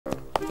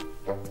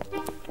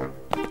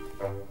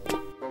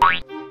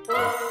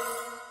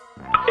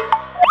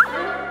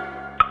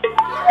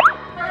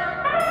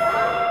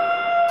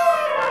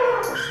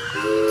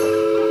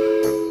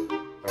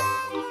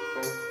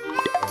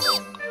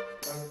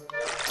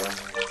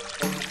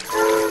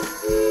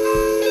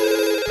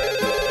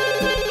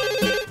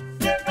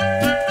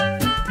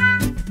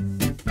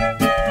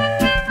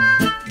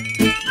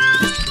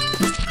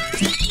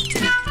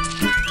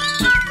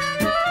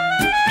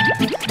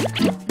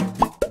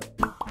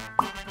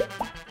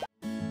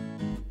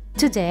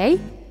Today,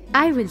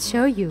 I will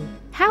show you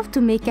how to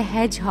make a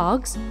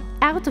hedgehogs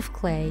out of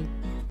clay.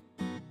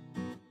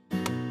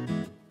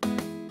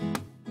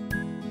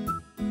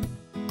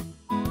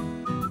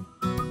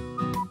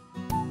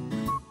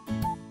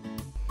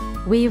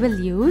 We will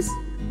use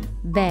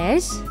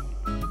beige,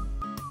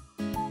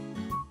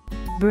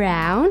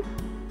 brown,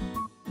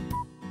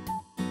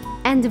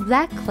 and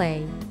black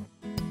clay.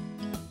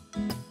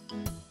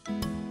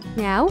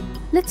 Now,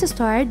 let's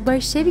start by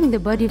shaping the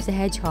body of the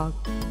hedgehog.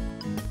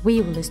 We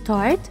will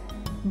start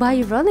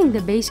by rolling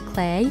the beige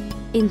clay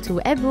into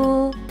a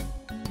ball.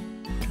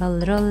 Roll,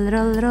 roll,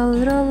 roll,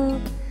 roll,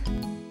 roll.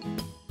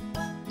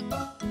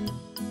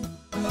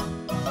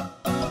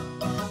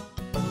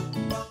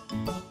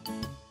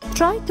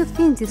 Try to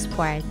thin this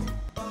part.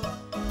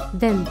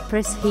 Then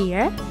press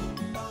here.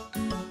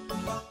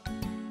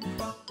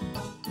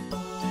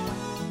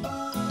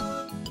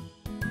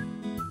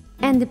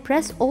 And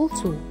press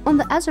also on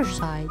the other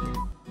side.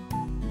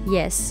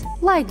 Yes,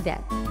 like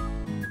that.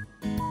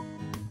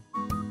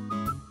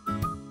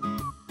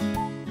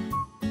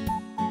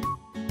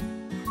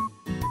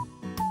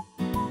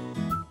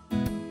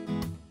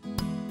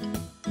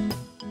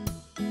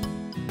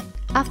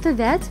 After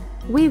that,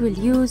 we will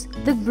use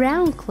the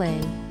brown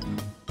clay.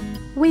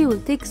 We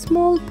will take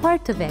small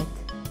part of it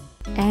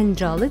and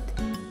roll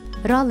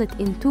it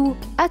into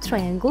a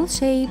triangle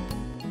shape.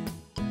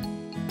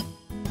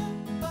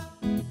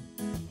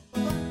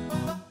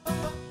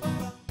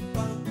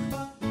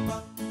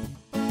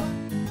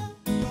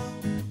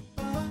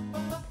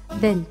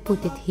 Then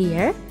put it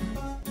here.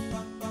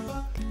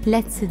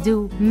 Let's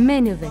do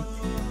many of it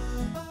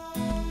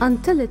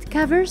until it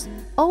covers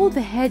all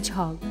the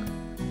hedgehog.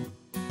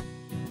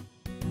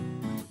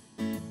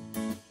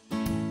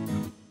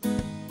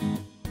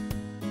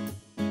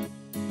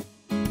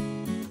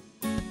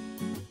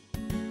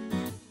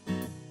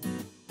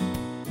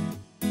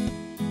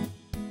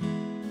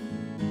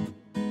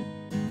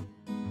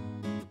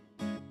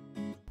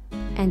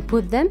 And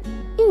put them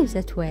in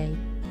that way.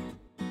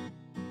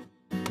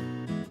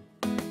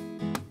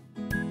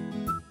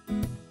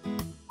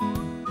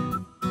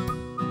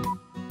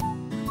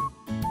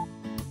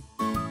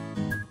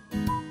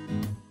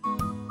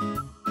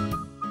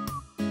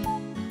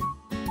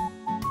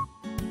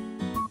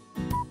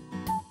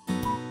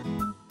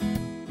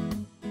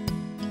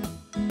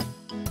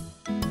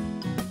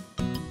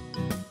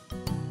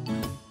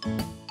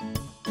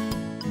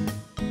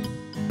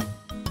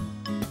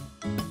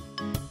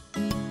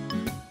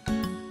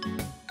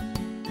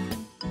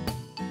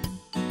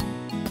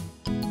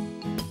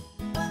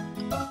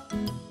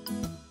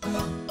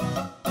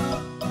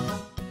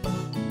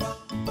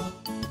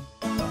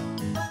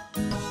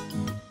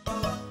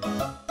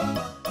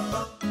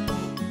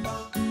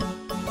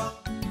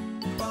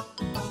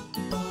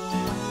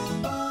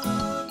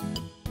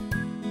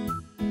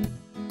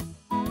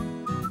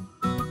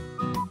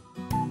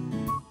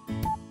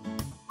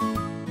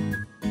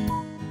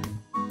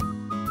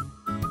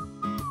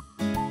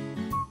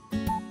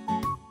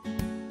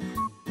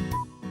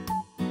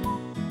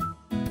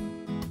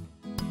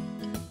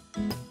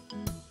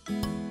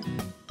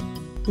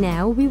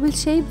 Now we will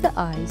shape the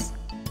eyes.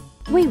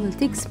 We will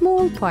take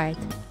small part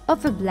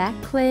of a black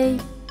clay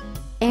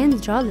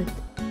and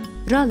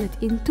roll it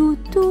into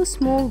two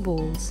small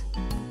balls.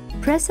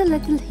 Press a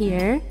little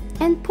here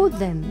and put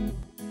them.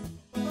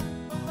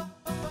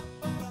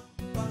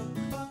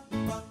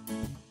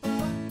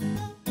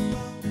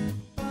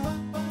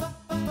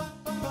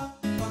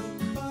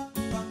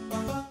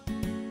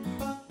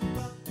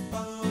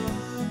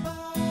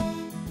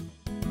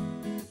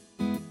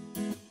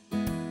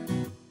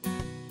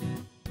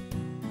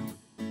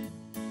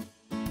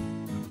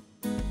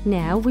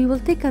 Now we will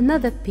take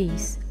another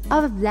piece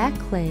of black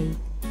clay,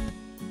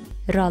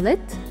 roll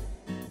it,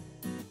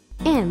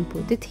 and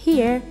put it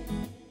here,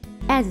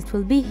 as it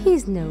will be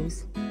his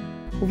nose.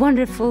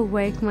 Wonderful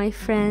work, my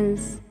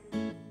friends!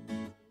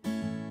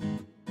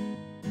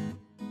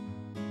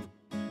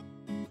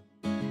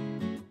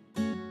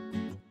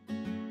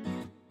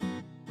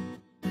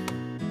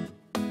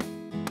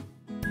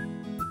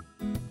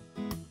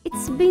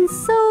 It's been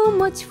so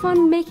much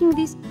fun making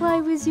this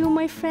pie with you,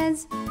 my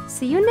friends.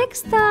 See you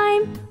next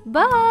time.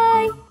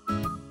 Bye!